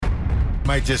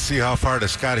Might just see how far the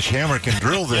Scottish Hammer can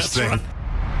drill this thing. Right.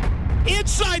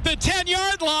 Inside the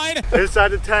 10-yard line. Inside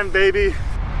the 10, baby.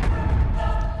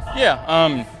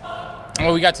 Yeah,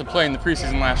 well, we got to play in the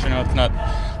preseason last year. It's not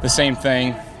the same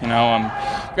thing. We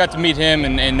got to meet him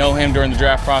and know him during the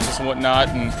draft process and whatnot,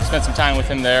 and spent some time with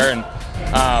him there. And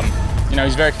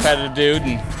he's a very competitive dude,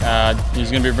 and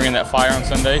he's going to be bringing that fire on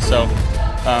Sunday. So,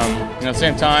 at the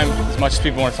same time, as much as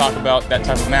people want to talk about that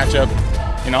type of matchup,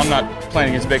 I'm not playing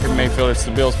against Baker Mayfield. It's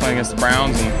the Bills playing against the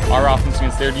Browns, and our offense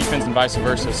against their defense, and vice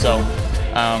versa. So,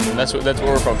 that's what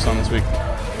we're focused on this week.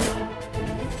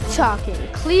 Talking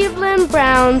Cleveland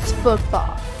Browns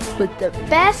football with the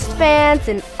best fans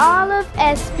in all of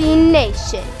SB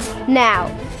Nation. Now,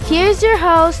 here's your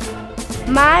host,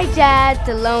 my dad,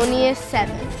 Thelonious7.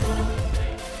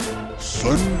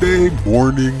 Sunday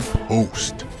Morning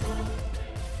Post.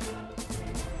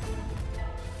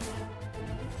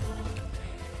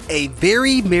 A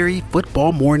very merry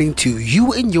football morning to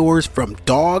you and yours from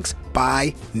Dogs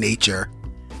by Nature.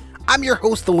 I'm your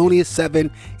host,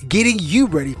 Thelonious7, getting you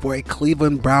ready for a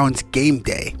Cleveland Browns game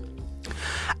day.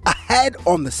 Ahead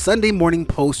on the Sunday Morning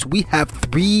Post, we have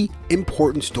 3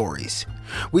 important stories.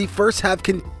 We first have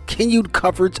continued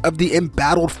coverage of the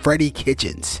embattled Freddie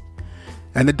Kitchens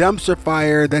and the dumpster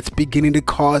fire that's beginning to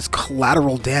cause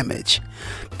collateral damage.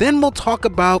 Then we'll talk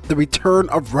about the return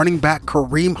of running back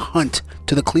Kareem Hunt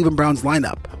to the Cleveland Browns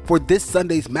lineup for this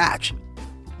Sunday's match.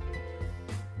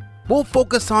 We'll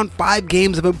focus on 5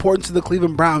 games of importance to the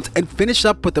Cleveland Browns and finish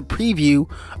up with a preview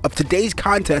of today's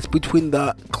contest between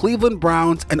the Cleveland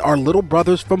Browns and our little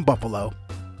brothers from Buffalo.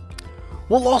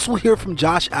 We'll also hear from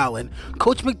Josh Allen,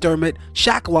 Coach McDermott,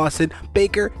 Shaq Lawson,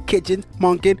 Baker, Kitchens,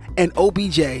 Monken, and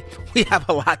OBJ. We have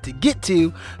a lot to get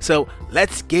to, so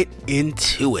let's get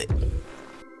into it.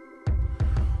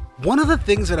 One of the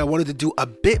things that I wanted to do a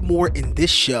bit more in this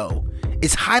show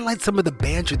is highlight some of the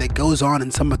banter that goes on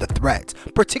in some of the threads,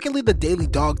 particularly the Daily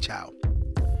Dawg Chow.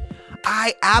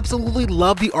 I absolutely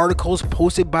love the articles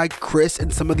posted by Chris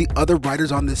and some of the other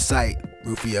writers on this site,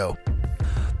 Rufio.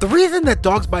 The reason that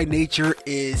Dogs by Nature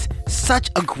is such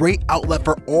a great outlet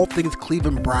for all things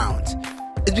Cleveland Browns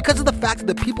is because of the fact that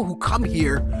the people who come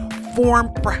here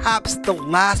form perhaps the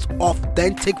last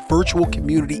authentic virtual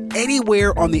community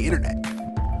anywhere on the internet.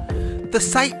 The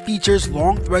site features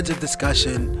long threads of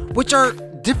discussion, which are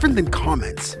different than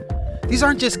comments. These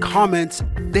aren't just comments,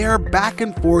 they are back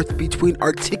and forth between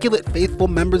articulate, faithful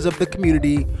members of the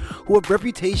community who have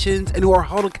reputations and who are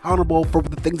held accountable for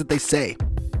the things that they say.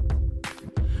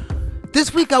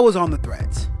 This week I was on the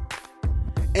threads,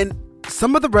 and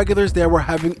some of the regulars there were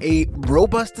having a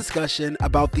robust discussion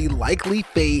about the likely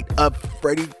fate of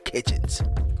Freddie Kitchens.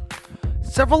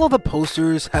 Several of the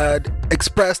posters had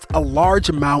expressed a large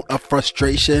amount of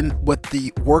frustration with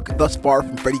the work thus far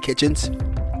from Freddie Kitchens.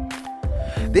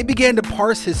 They began to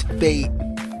parse his fate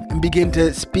and begin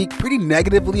to speak pretty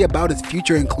negatively about his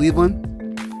future in Cleveland.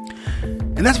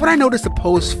 And that's when I noticed a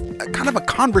post, kind of a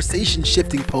conversation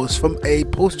shifting post from a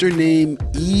poster named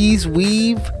Ease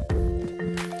Weave.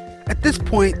 At this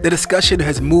point, the discussion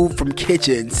has moved from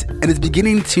Kitchens and is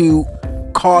beginning to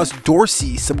cause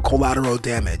Dorsey some collateral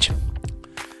damage.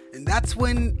 And that's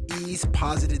when Ease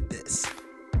posited this.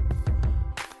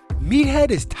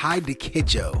 Meathead is tied to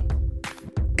Kitcho,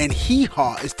 and Hee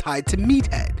Haw is tied to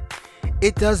Meathead.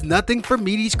 It does nothing for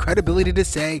Meaty's credibility to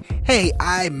say, hey,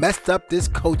 I messed up this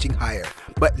coaching hire,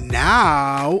 but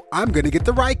now I'm gonna get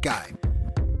the right guy.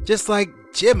 Just like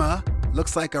Jimma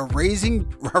looks like a raging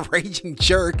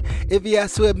jerk if he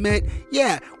has to admit,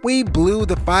 yeah, we blew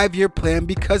the 5-year plan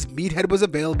because Meathead was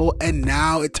available and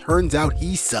now it turns out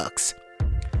he sucks.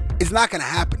 It's not gonna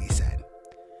happen, he said.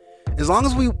 As long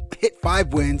as we hit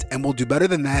 5 wins and we'll do better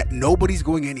than that, nobody's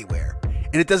going anywhere.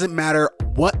 And it doesn't matter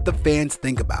what the fans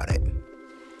think about it.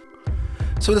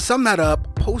 So to sum that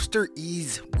up, poster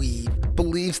Ease Weave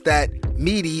believes that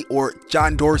Meaty or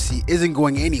John Dorsey isn't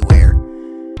going anywhere.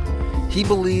 He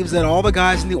believes that all the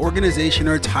guys in the organization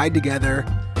are tied together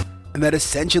and that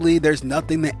essentially there's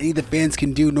nothing that any of the fans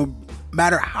can do no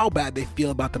matter how bad they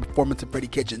feel about the performance of Freddie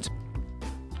Kitchens.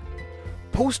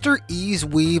 Poster Ease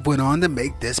Weave went on to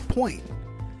make this point.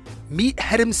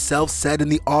 Meathead himself said in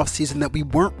the offseason that we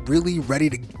weren't really ready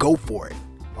to go for it,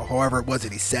 or however it was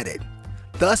that he said it.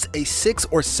 Thus, a 6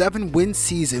 or 7 win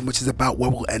season, which is about where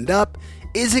we'll end up,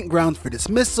 isn't grounds for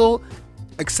dismissal,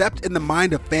 except in the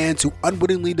mind of fans who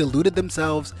unwittingly deluded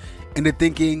themselves into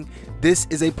thinking this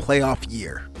is a playoff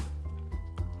year.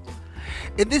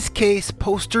 In this case,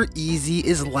 Poster Easy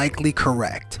is likely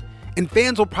correct, and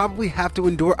fans will probably have to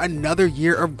endure another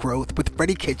year of growth with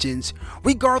Freddie Kitchens,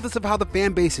 regardless of how the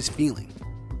fan base is feeling.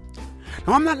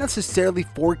 Now, I'm not necessarily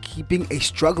for keeping a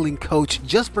struggling coach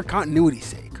just for continuity's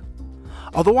sake.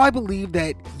 Although I believe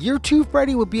that year 2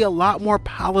 Freddie would be a lot more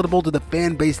palatable to the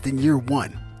fan base than year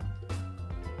 1.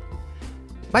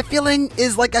 My feeling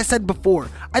is, like I said before,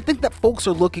 I think that folks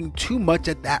are looking too much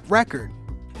at that record.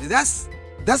 That's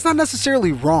not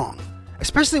necessarily wrong,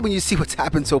 especially when you see what's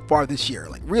happened so far this year,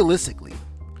 like realistically.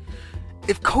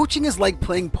 If coaching is like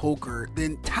playing poker,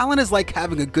 then talent is like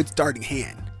having a good starting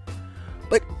hand.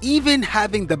 But even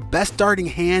having the best starting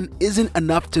hand isn't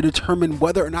enough to determine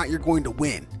whether or not you're going to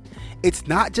win. It's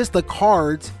not just the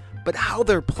cards, but how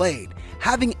they're played.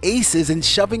 Having aces and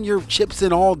shoving your chips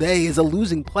in all day is a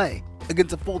losing play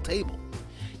against a full table.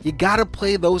 You gotta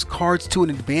play those cards to an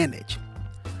advantage.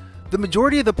 The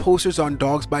majority of the posters on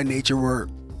Dogs by Nature were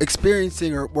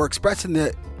expressing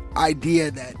the idea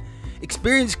that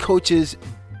experienced coaches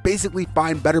basically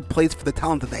find better plays for the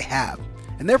talent that they have.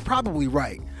 And they're probably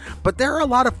right. But there are a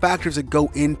lot of factors that go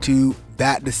into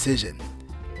that decision.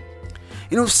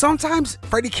 Sometimes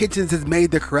Freddie Kitchens has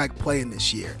made the correct play in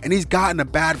this year, and he's gotten a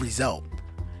bad result.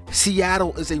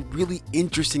 Seattle is a really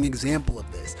interesting example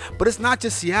of this. But it's not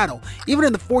just Seattle. Even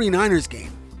in the 49ers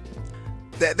game,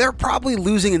 they're probably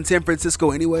losing in San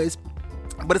Francisco anyways,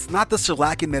 but it's not the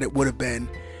shellacking that it would have been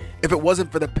if it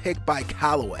wasn't for the pick by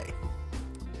Callaway.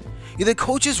 The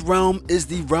coach's realm is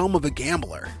the realm of a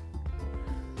gambler.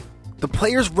 The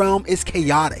player's realm is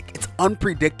chaotic. It's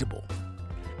unpredictable.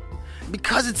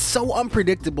 Because it's so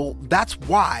unpredictable, that's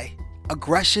why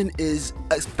aggression is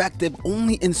effective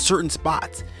only in certain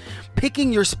spots.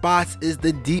 Picking your spots is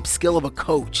the deep skill of a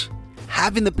coach.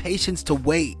 Having the patience to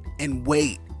wait and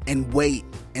wait and wait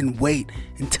and wait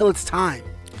until it's time.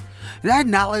 That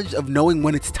knowledge of knowing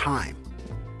when it's time.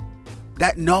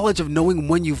 That knowledge of knowing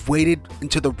when you've waited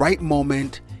into the right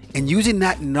moment and using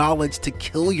that knowledge to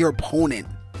kill your opponent.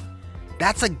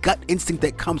 That's a gut instinct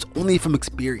that comes only from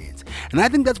experience. And I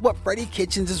think that's what Freddie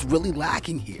Kitchens is really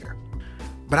lacking here.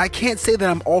 But I can't say that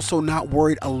I'm also not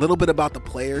worried a little bit about the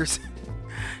players.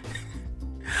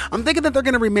 I'm thinking that they're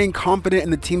going to remain confident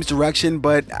in the team's direction,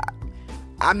 but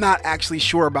I'm not actually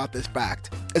sure about this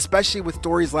fact, especially with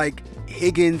stories like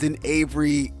Higgins and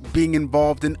Avery being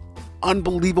involved in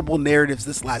unbelievable narratives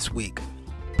this last week.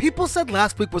 People said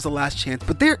last week was the last chance,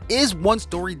 but there is one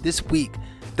story this week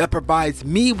that provides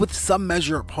me with some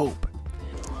measure of hope.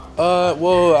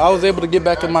 Well, I was able to get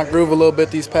back in my groove a little bit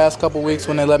these past couple weeks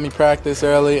when they let me practice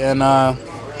early, and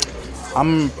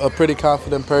I'm a pretty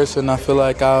confident person. I feel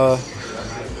like I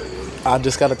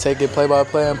just got to take it play by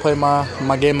play and play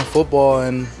my game of football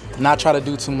and not try to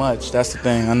do too much. That's the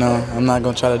thing. I know I'm not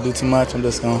going to try to do too much. I'm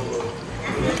just going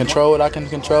to control what I can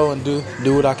control and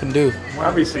do what I can do.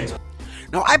 Obviously.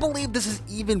 Now, I believe this is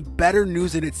even better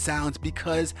news than it sounds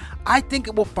because I think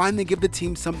it will finally give the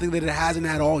team something that it hasn't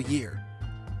had all year.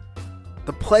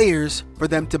 The players for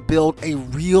them to build a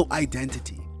real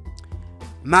identity.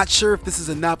 I'm not sure if this is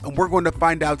enough, and we're going to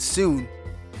find out soon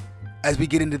as we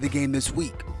get into the game this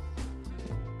week.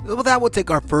 Well, that will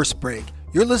take our first break.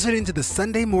 You're listening to the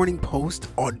Sunday Morning Post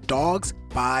on Dogs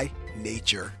by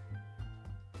Nature.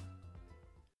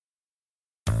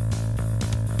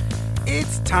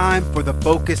 It's time for the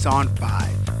Focus on 5.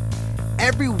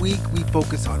 Every week we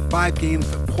focus on 5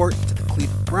 games important to the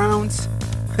Cleveland Browns.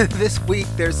 This week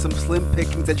there's some slim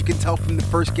pickings that you can tell from the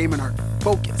first game in our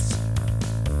focus.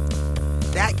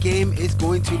 That game is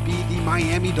going to be the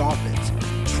Miami Dolphins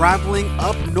traveling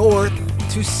up north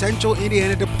to central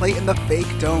Indiana to play in the fake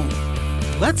dome.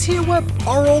 Let's hear what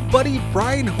our old buddy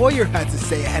Brian Hoyer had to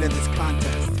say ahead of this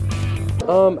contest.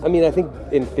 I think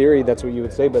in theory that's what you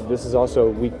would say, but this is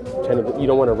also, you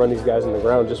don't want to run these guys in the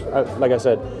ground. Just like I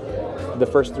said, the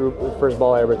first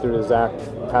ball I ever threw to Zach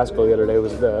Pascal the other day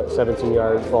was the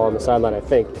 17-yard ball on the sideline, I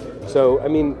think. So,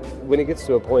 when it gets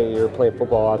to a point you're playing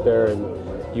football out there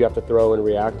and you have to throw and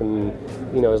react, and,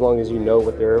 as long as you know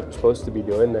what they're supposed to be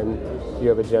doing, then you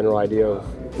have a general idea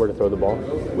of where to throw the ball.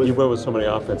 Well, you went with so many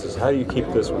offenses. How do you keep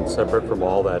this one separate from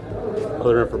all that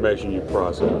other information you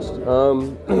processed?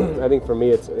 I think for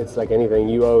me it's like anything.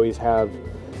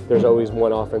 There's always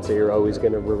one offense that you're always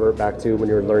going to revert back to when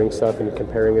you're learning stuff and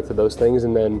comparing it to those things,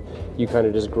 and then you kind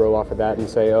of just grow off of that and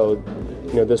say,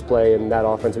 this play and that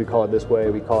offense, we call it this way,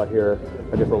 we call it here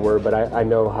a different word, but I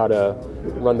know how to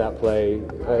run that play,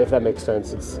 if that makes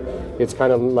sense. It's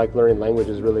kind of like learning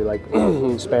languages, really. Like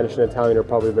Spanish and Italian are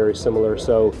probably very similar,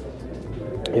 so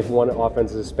if one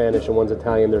offense is Spanish and one's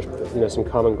Italian, there's some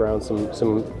common ground, some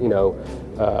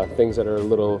things that are a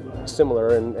little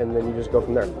similar, and then you just go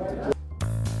from there.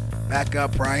 Back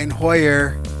up, Brian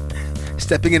Hoyer,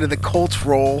 stepping into the Colts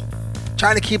role,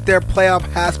 trying to keep their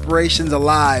playoff aspirations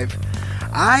alive.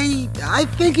 I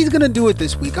think he's going to do it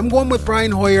this week. I'm going with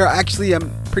Brian Hoyer. Actually,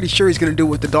 I'm pretty sure he's going to do it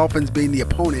with the Dolphins being the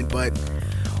opponent, but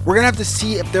we're going to have to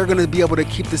see if they're going to be able to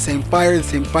keep the same fire, the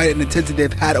same fight and intensity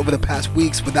they've had over the past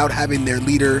weeks without having their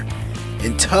leader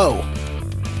in tow.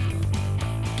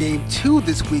 Game 2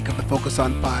 this week of the Focus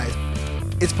on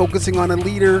 5 is focusing on a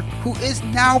leader who is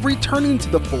now returning to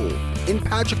the fold in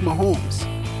Patrick Mahomes.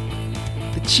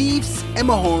 The Chiefs and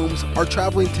Mahomes are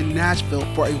traveling to Nashville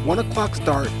for a 1 o'clock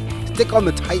start to take on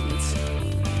the Titans.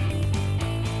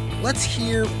 Let's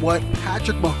hear what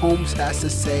Patrick Mahomes has to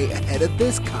say ahead of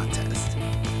this contest.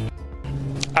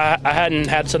 I hadn't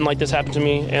had something like this happen to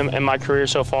me in my career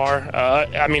so far. I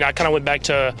kind of went back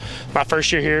to my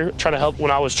first year here, trying to help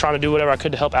when I was trying to do whatever I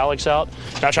could to help Alex out.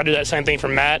 And I tried to do that same thing for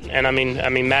Matt.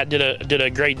 And Matt did a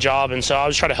great job, and so I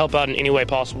was trying to help out in any way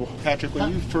possible. Patrick,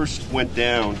 when you first went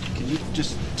down, can you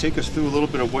just take us through a little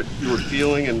bit of what you were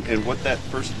feeling and what that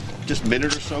first just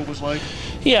minute or so was like?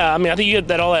 Yeah, I think you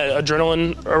get all that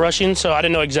adrenaline rushing, so I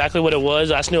didn't know exactly what it was.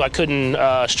 I just knew I couldn't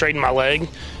straighten my leg.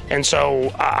 And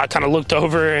so I kind of looked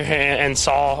over and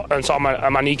saw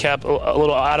my kneecap a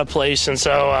little out of place, and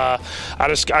so I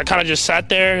kind of just sat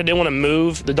there, didn't want to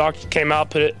move. The doctor came out,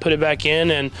 put it back in,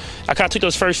 and I kind of took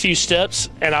those first few steps,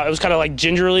 and it was kind of like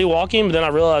gingerly walking. But then I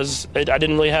realized I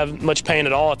didn't really have much pain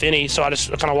at all, if any. So I just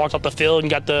kind of walked off the field and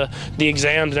got the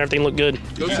exams, and everything looked good.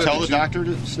 Did you tell the doctor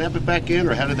to snap it back in,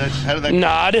 or how did that? No,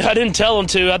 I didn't tell him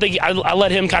to. I think I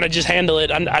let him kind of just handle it.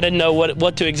 I didn't know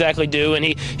what to exactly do, and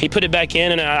he put it back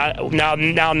in, and now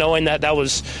knowing that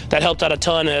helped out a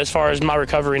ton as far as my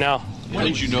recovery now. How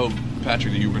did you know,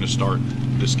 Patrick, that you were going to start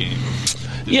this game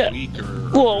week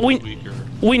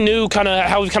we knew kind of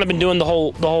how we've kind of been doing the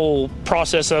whole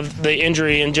process of the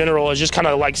injury in general, is just kind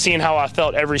of like seeing how I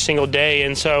felt every single day.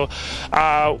 And so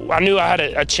I knew I had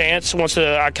a chance once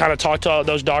I kind of talked to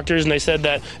those doctors, and they said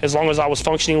that as long as I was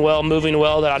functioning well, moving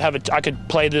well, that I could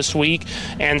play this week.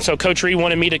 And so Coach Reed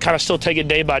wanted me to kind of still take it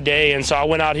day by day. And so I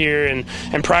went out here and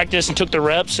practiced and took the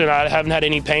reps, and I haven't had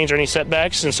any pains or any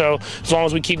setbacks. And so as long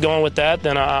as we keep going with that,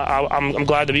 then I'm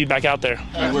glad to be back out there.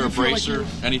 Did you wear a brace or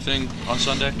anything on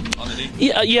Sunday on the knee?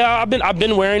 Yeah, I've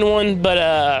been wearing one, but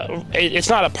it's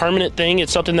not a permanent thing.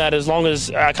 It's something that, as long as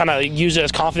I kind of use it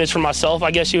as confidence for myself,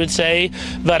 I guess you would say.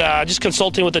 But just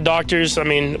consulting with the doctors,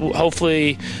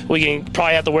 hopefully we can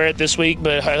probably have to wear it this week,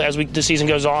 but as the season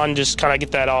goes on, just kind of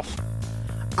get that off.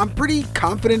 I'm pretty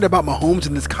confident about Mahomes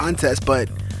in this contest, but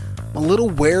I'm a little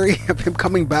wary of him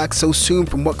coming back so soon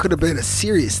from what could have been a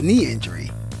serious knee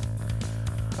injury.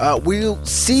 We'll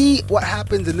see what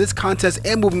happens in this contest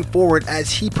and moving forward, as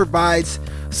he provides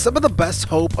some of the best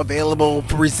hope available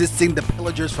for resisting the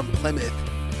Pillagers from Plymouth.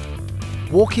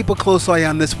 We'll keep a close eye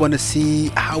on this one to see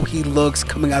how he looks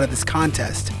coming out of this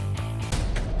contest.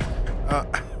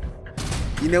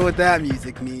 You know what that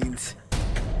music means.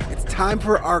 It's time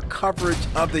for our coverage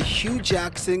of the Hugh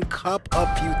Jackson Cup of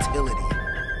Futility.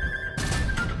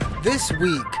 This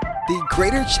week, the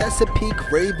Greater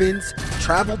Chesapeake Ravens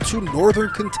travel to Northern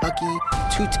Kentucky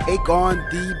to take on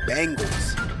the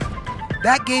Bengals.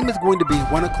 That game is going to be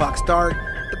 1 o'clock start.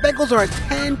 The Bengals are a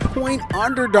 10-point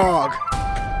underdog.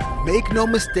 Make no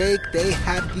mistake, they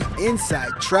have the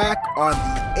inside track on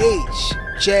the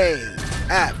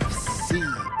HJFC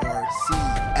or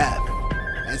CF,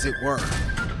 as it were.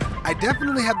 I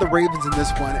definitely have the Ravens in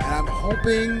this one, and I'm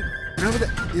hoping,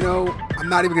 I'm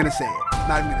not even going to say it.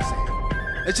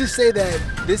 Let's just say that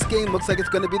this game looks like it's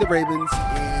going to be the Ravens,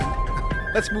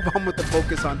 and let's move on with the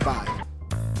Focus on 5.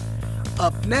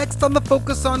 Up next on the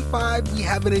Focus on 5, we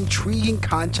have an intriguing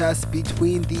contest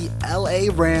between the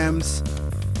LA Rams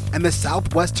and the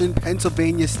Southwestern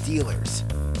Pennsylvania Steelers.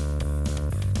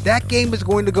 That game is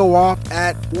going to go off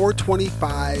at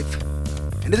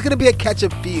 4:25, and it's going to be a catch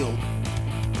of field.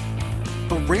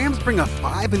 The Rams bring a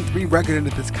 5-3 record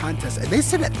into this contest, and they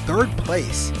sit at third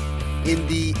place in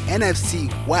the NFC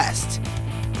West.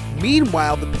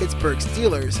 Meanwhile, the Pittsburgh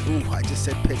Steelers, I just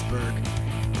said Pittsburgh,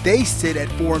 they sit at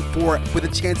 4-4 with a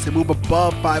chance to move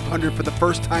above 500 for the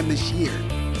first time this year.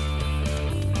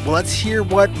 Well, let's hear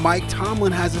what Mike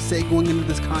Tomlin has to say going into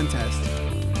this contest.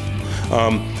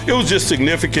 It was just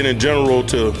significant in general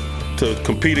to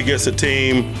compete against a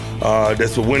team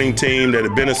that's a winning team that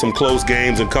had been in some close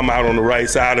games and come out on the right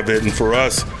side of it. And for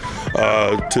us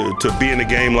to be in a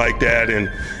game like that and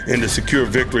to secure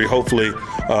victory, hopefully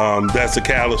that's a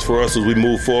catalyst for us as we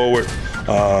move forward.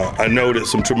 I know that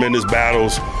some tremendous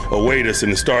battles await us,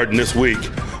 and it's starting this week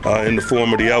in the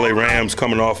form of the LA Rams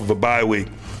coming off of a bye week.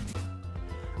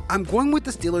 I'm going with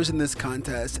the Steelers in this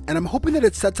contest, and I'm hoping that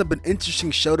it sets up an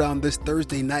interesting showdown this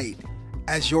Thursday night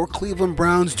as your Cleveland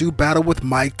Browns do battle with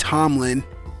Mike Tomlin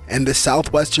and the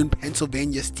Southwestern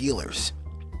Pennsylvania Steelers.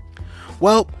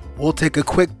 Well, we'll take a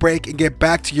quick break and get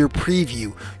back to your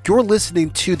preview. You're listening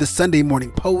to the Sunday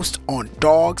Morning Post on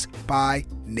Dogs by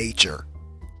Nature.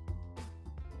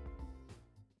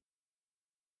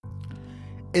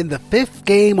 In the 5th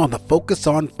game on the Focus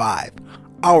on 5,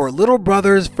 our little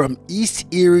brothers from East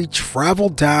Erie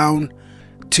traveled down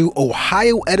to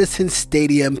Ohio Edison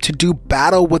Stadium to do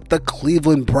battle with the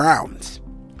Cleveland Browns.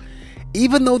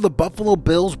 Even though the Buffalo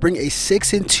Bills bring a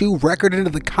 6-2 record into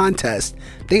the contest,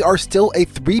 they are still a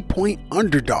 3-point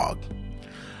underdog.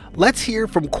 Let's hear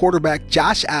from quarterback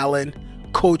Josh Allen,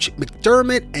 Coach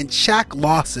McDermott, and Shaq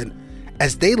Lawson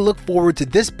as they look forward to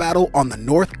this battle on the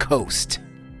North Coast.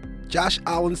 Josh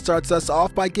Allen starts us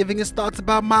off by giving his thoughts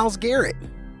about Myles Garrett.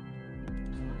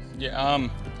 Yeah,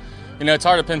 it's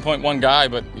hard to pinpoint one guy,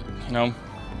 but, I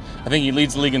think he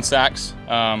leads the league in sacks.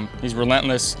 He's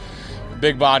relentless,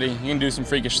 big body. He can do some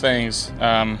freakish things,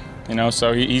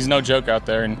 so he's no joke out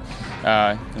there. And,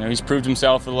 he's proved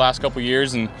himself for the last couple of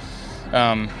years. And,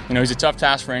 he's a tough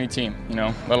task for any team,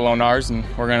 let alone ours. And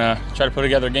we're going to try to put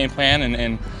together a game plan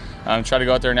and try to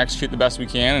go out there and execute the best we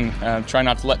can and try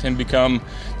not to let him become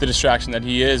the distraction that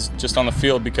he is just on the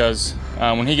field, because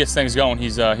when he gets things going,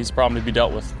 he's a problem to be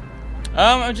dealt with.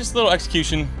 Just a little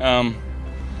execution,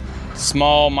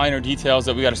 small, minor details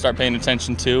that we got to start paying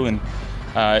attention to, and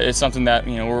it's something that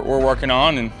we're working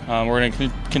on, and we're going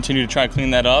to continue to try to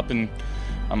clean that up. And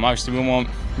obviously, we won't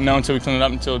know until we clean it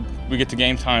up until we get to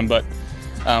game time. But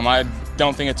I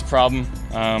don't think it's a problem.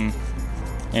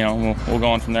 We'll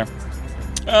go on from there.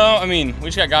 We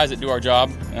just got guys that do our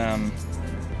job.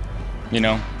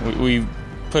 We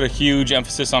put a huge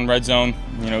emphasis on red zone,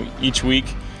 each week.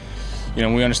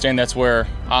 We understand that's where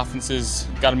offenses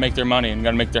got to make their money and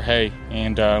got to make their hay.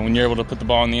 And when you're able to put the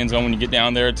ball in the end zone when you get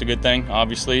down there, it's a good thing,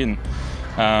 obviously. And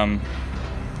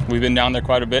we've been down there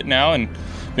quite a bit now and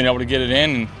been able to get it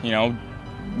in. And,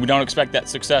 we don't expect that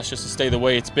success just to stay the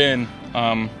way it's been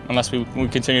unless we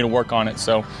continue to work on it.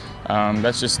 So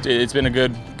it's been a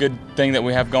good thing that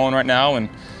we have going right now. And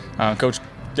Coach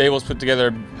Dable's put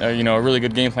together, a really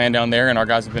good game plan down there, and our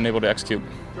guys have been able to execute.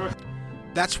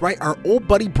 That's right, our old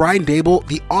buddy Brian Dable,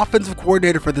 the offensive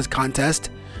coordinator for this contest.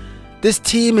 This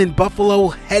team in Buffalo,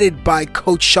 headed by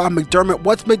Coach Sean McDermott.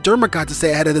 What's McDermott got to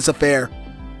say ahead of this affair?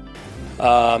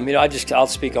 I'll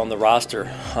speak on the roster.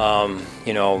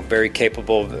 Very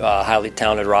capable, highly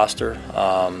talented roster.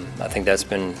 I think that's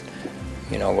been,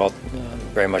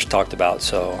 very much talked about.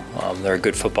 So they're a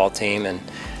good football team, and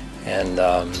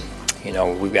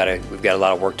we've got a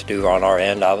lot of work to do on our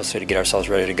end, obviously, to get ourselves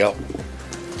ready to go.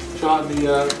 John,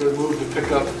 the move to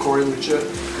pick up Corey Luchett,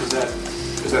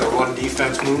 is that a run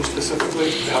defense move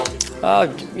specifically to help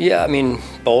you?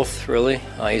 Both really.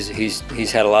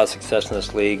 He's had a lot of success in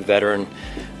this league, veteran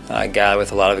guy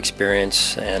with a lot of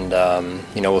experience, and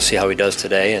we'll see how he does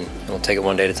today, and we'll take it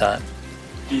one day at a time.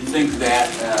 Do you think that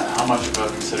how much of a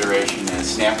consideration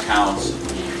is snap counts,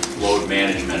 load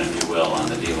management, if you will, on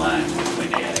the D-line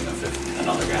between adding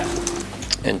another guy?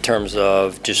 In terms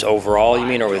of just overall, you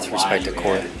mean, or with respect to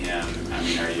Corey? Yeah.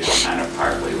 Are you kind of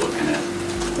partly looking at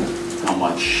how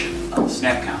much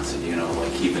snap counts,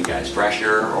 keeping guys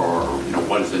fresher, or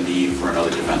what is the need for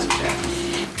another defensive tackle?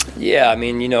 Yeah,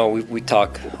 we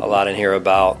talk a lot in here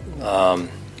about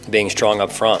being strong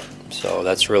up front. So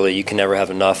that's really, you can never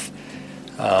have enough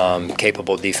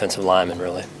capable defensive linemen,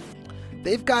 really.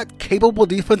 They've got capable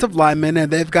defensive linemen,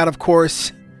 and they've got, of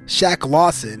course, Shaq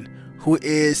Lawson, who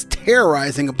is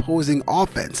terrorizing opposing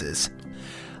offenses.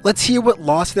 Let's hear what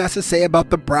Lawson has to say about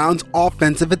the Browns'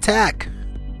 offensive attack.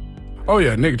 Oh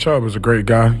yeah, Nick Chubb is a great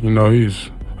guy.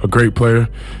 He's a great player,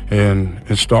 and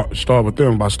start with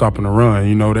them by stopping the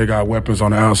run. They got weapons on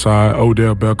the outside: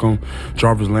 Odell Beckham,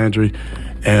 Jarvis Landry,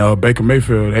 and Baker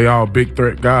Mayfield. They all big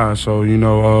threat guys. So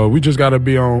we just got to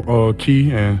be on key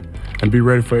and be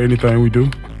ready for anything we do.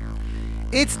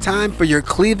 It's time for your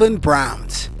Cleveland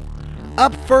Browns.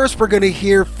 Up first, we're going to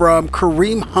hear from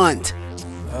Kareem Hunt.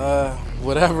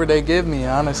 Whatever they give me,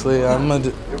 honestly. I'm going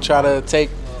to try to take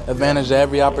advantage of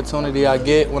every opportunity I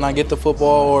get when I get the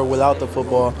football or without the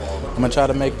football. I'm going to try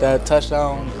to make that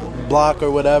touchdown, block or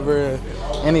whatever,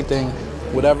 anything.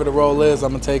 Whatever the role is,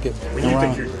 I'm going to take it.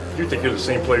 You think you're the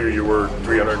same player you were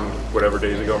 300 and whatever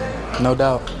days ago? No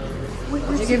doubt.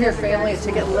 Did you give your family a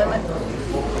ticket limit?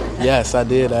 Yes, I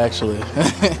did, actually.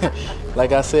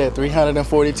 Like I said,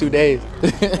 342 days.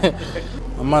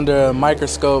 I'm under a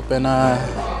microscope, and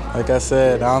like I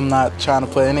said, I'm not trying to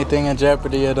put anything in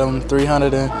jeopardy of them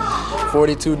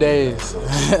 342 days.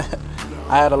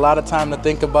 I had a lot of time to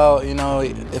think about,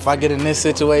 if I get in this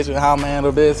situation, how I'm going to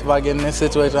handle this. If I get in this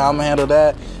situation, how I'm going to handle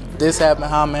that. If this happened,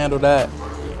 how I'm going to handle that.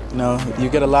 You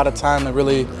get a lot of time to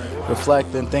really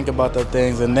reflect and think about those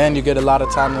things, and then you get a lot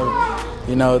of time to,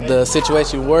 you know, the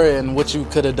situation we're in, what you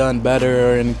could have done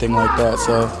better or anything like that.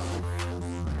 So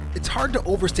it's hard to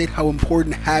overstate how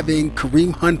important having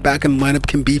Kareem Hunt back in the lineup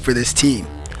can be for this team.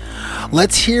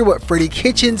 Let's hear what Freddie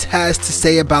Kitchens has to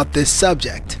say about this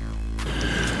subject.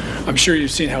 I'm sure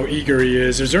you've seen how eager he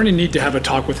is. Is there any need to have a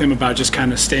talk with him about just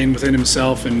kind of staying within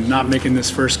himself and not making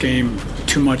this first game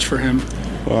too much for him?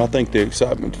 Well, I think the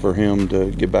excitement for him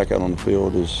to get back out on the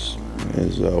field is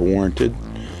warranted.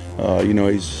 You know,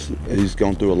 he's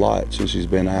gone through a lot since he's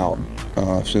been out,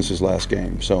 since his last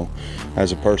game. So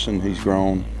as a person, he's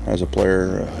grown. As a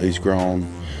player, he's grown,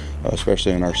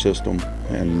 especially in our system.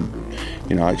 And,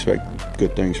 you know, I expect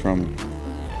good things from him.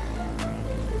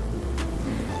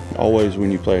 Always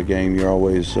when you play a game, you're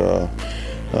always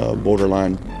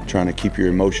borderline trying to keep your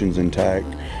emotions intact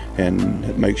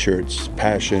and make sure it's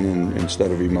passion instead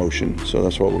of emotion. So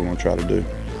that's what we want to try to do.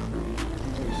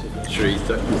 Sure, you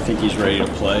think he's ready to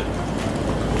play?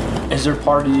 Is there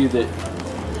part of you that,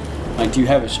 like, do you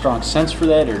have a strong sense for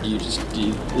that, or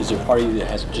is there part of you that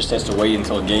has to wait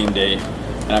until game day?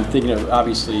 And I'm thinking of,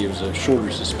 obviously it was a shorter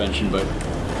suspension, but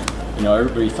you know,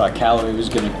 everybody thought Callaway was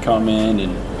going to come in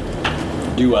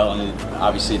and do well, and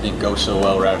obviously it didn't go so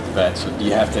well right off the bat. So do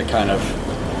you have to kind of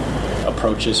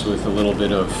approach this with a little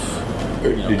bit of,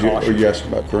 caution? Are you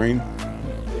asking about Kareem?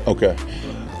 Okay.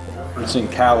 We're seeing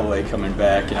Callaway coming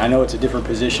back, and I know it's a different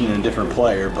position and a different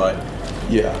player, but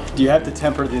yeah, do you have to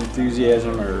temper the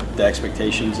enthusiasm or the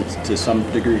expectations to some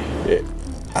degree?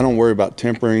 I don't worry about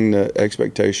tempering the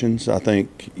expectations. I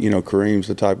think, you know, Kareem's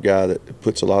the type of guy that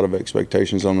puts a lot of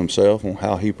expectations on himself, on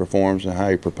how he performs and how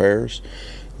he prepares.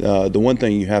 The one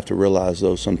thing you have to realize,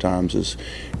 though, sometimes is,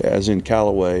 as in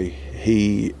Callaway,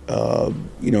 he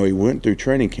went through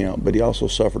training camp, but he also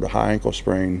suffered a high ankle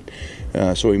sprain,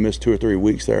 so he missed 2 or 3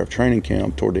 weeks there of training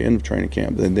camp toward the end of training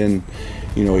camp. And then,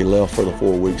 you know, he left for the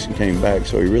 4 weeks and came back,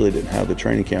 so he really didn't have the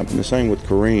training camp. And the same with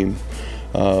Kareem,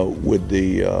 with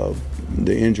the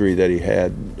injury that he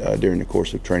had during the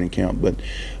course of training camp. But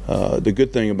the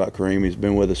good thing about Kareem, he's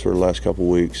been with us for the last couple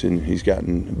of weeks, and he's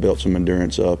built some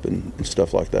endurance up and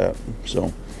stuff like that.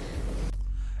 So.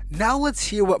 Now let's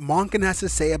hear what Monken has to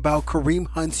say about Kareem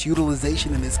Hunt's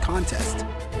utilization in this contest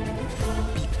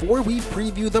before we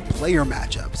preview the player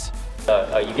matchups.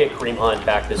 You get Kareem Hunt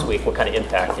back this week. What kind of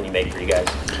impact can he make for you guys?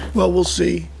 Well, we'll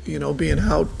see. You know, being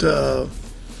out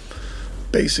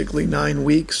basically 9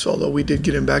 weeks, although we did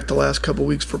get him back the last couple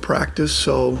weeks for practice,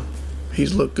 so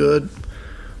he's looked good.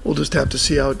 We'll just have to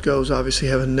see how it goes. Obviously,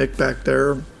 having Nick back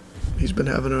there, he's been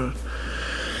having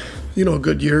a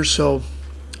good year. So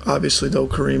obviously, though,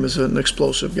 Kareem is an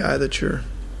explosive guy that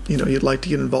you'd like to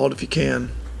get involved if you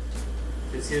can.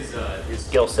 Does his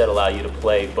skill set allow you to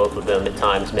play both of them at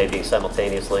times, maybe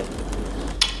simultaneously?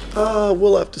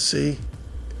 We'll have to see.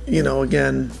 You know,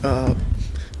 again,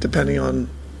 depending on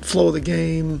flow of the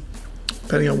game,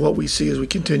 depending on what we see as we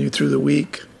continue through the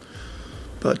week.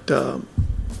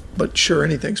 But sure,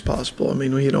 anything's possible. I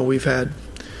mean, we've had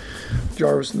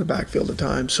Jarvis in the backfield at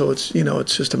times, so it's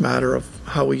just a matter of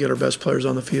how we get our best players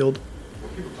on the field.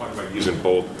 People talk about using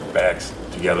both backs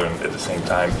together at the same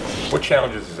time. What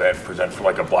challenges does that present from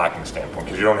like a blocking standpoint?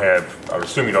 Because I would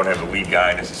assume you don't have the lead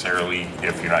guy necessarily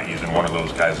if you're not using one of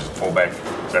those guys as a fullback.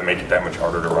 Does that make it that much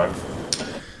harder to run?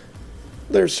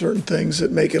 There's certain things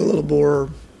that make it a little more,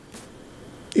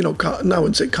 I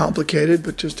wouldn't say complicated,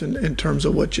 but just in terms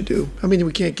of what you do. I mean,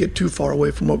 we can't get too far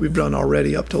away from what we've done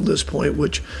already up till this point,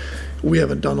 which we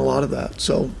haven't done a lot of that.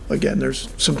 So, again, there's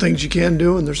some things you can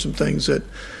do, and there's some things that,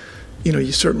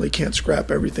 you certainly can't scrap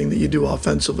everything that you do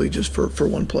offensively just for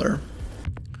one player.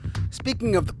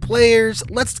 Speaking of the players,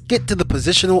 let's get to the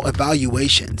positional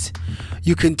evaluations.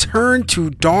 You can turn to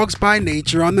Dogs by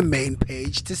Nature on the main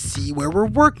page to see where we're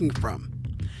working from.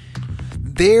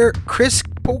 There, Chris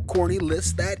Pokorny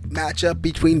lists that matchup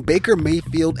between Baker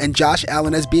Mayfield and Josh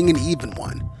Allen as being an even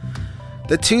one.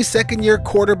 The two second-year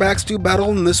quarterbacks do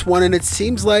battle in this one, and it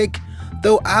seems like,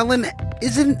 though Allen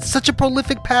isn't such a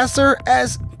prolific passer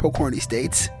as Pokorny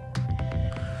states.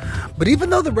 But even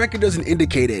though the record doesn't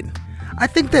indicate it, I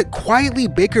think that quietly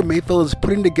Baker Mayfield is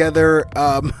putting together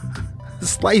a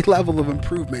slight level of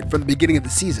improvement from the beginning of the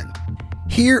season.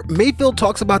 Here, Mayfield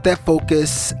talks about that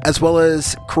focus as well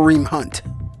as Kareem Hunt.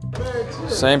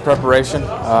 Same preparation,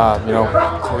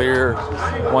 clear,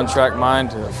 one-track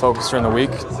mind to focus during the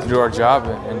week, to do our job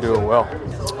and do it well.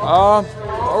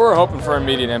 We're hoping for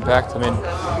immediate impact. I mean,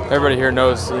 everybody here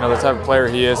knows, the type of player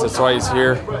he is. That's why he's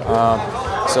here.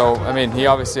 He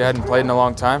obviously hadn't played in a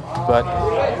long time, but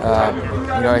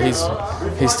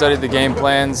he's studied the game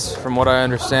plans from what I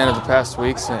understand of the past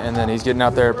weeks, and then he's getting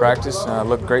out there at practice.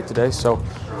 Looked great today, so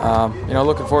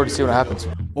looking forward to see what happens.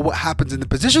 Well, what happens in the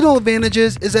positional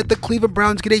advantages is that the Cleveland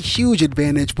Browns get a huge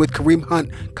advantage with Kareem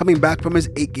Hunt coming back from his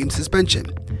 8-game suspension.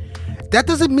 That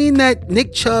doesn't mean that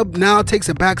Nick Chubb now takes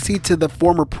a backseat to the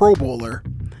former Pro Bowler.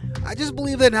 I just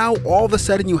believe that now all of a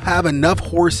sudden you have enough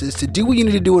horses to do what you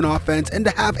need to do in offense and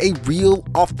to have a real,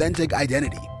 authentic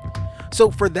identity. So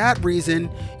for that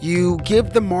reason, you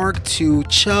give the mark to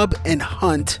Chubb and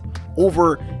Hunt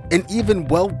over an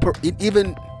Now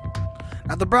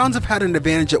the Browns have had an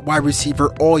advantage at wide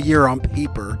receiver all year on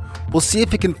paper. We'll see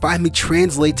if it can finally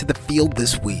translate to the field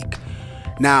this week.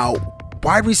 Now,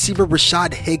 wide receiver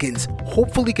Rashad Higgins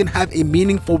hopefully can have a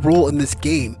meaningful role in this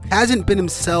game. Hasn't been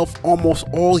himself almost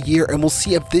all year, and we'll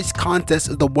see if this contest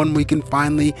is the one we can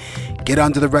finally get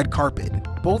onto the red carpet.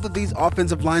 Both of these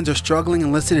offensive lines are struggling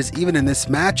and listed as even in this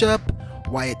matchup.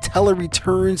 Wyatt Teller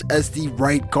returns as the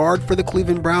right guard for the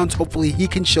Cleveland Browns. Hopefully he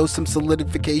can show some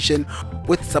solidification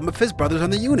with some of his brothers on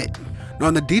the unit. Now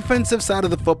on the defensive side of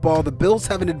the football, the Bills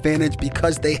have an advantage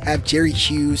because they have Jerry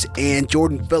Hughes and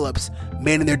Jordan Phillips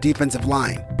manning their defensive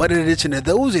line. But in addition to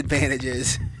those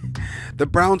advantages, the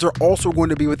Browns are also going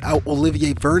to be without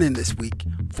Olivier Vernon this week,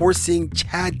 forcing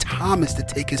Chad Thomas to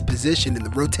take his position in the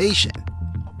rotation.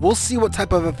 We'll see what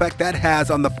type of effect that has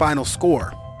on the final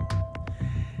score.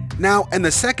 Now, in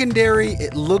the secondary,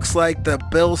 it looks like the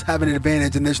Bills have an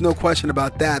advantage, and there's no question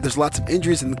about that. There's lots of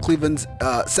injuries in Cleveland's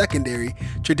secondary.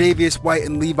 Tre'Davious White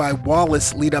and Levi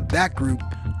Wallace lead up that group.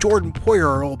 Jordan Poyer,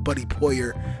 our old buddy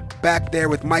Poyer, back there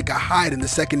with Micah Hyde in the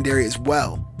secondary as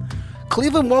well.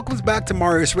 Cleveland welcomes back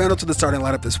Demarius Randall to the starting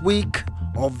lineup this week,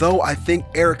 although I think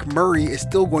Eric Murray is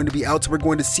still going to be out, so we're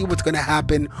going to see what's going to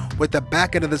happen with the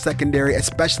back end of the secondary,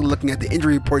 especially looking at the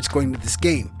injury reports going into this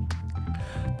game.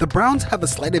 The Browns have a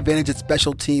slight advantage at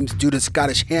special teams due to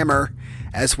Scottish Hammer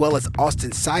as well as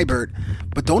Austin Seibert,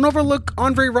 but don't overlook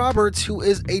Andre Roberts, who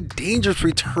is a dangerous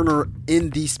returner in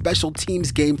the special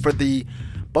teams game for the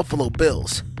Buffalo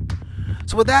Bills.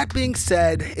 So with that being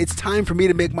said, it's time for me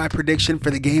to make my prediction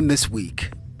for the game this week.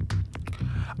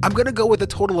 I'm going to go with a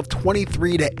total of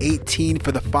 23-18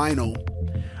 for the final.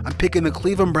 I'm picking the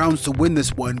Cleveland Browns to win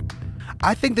this one.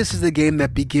 I think this is the game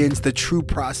that begins the true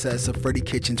process of Freddie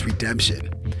Kitchens'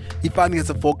 redemption. He finally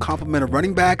has a full complement of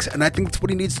running backs, and I think that's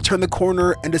what he needs to turn the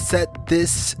corner and to set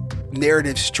this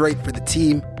narrative straight for the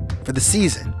team for the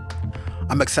season.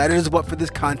 I'm excited as well for this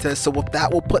contest, so with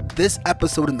that, we'll put this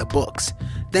episode in the books.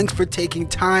 Thanks for taking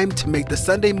time to make the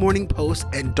Sunday Morning Post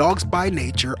and Dogs by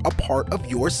Nature a part of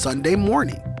your Sunday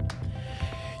morning.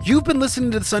 You've been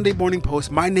listening to the Sunday Morning Post.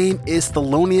 My name is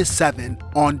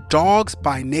Thelonious7 on Dogs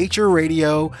by Nature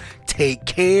Radio. Take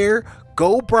care,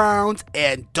 go Browns,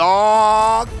 and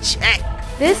dog check.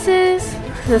 This is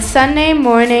the Sunday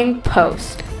Morning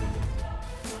Post.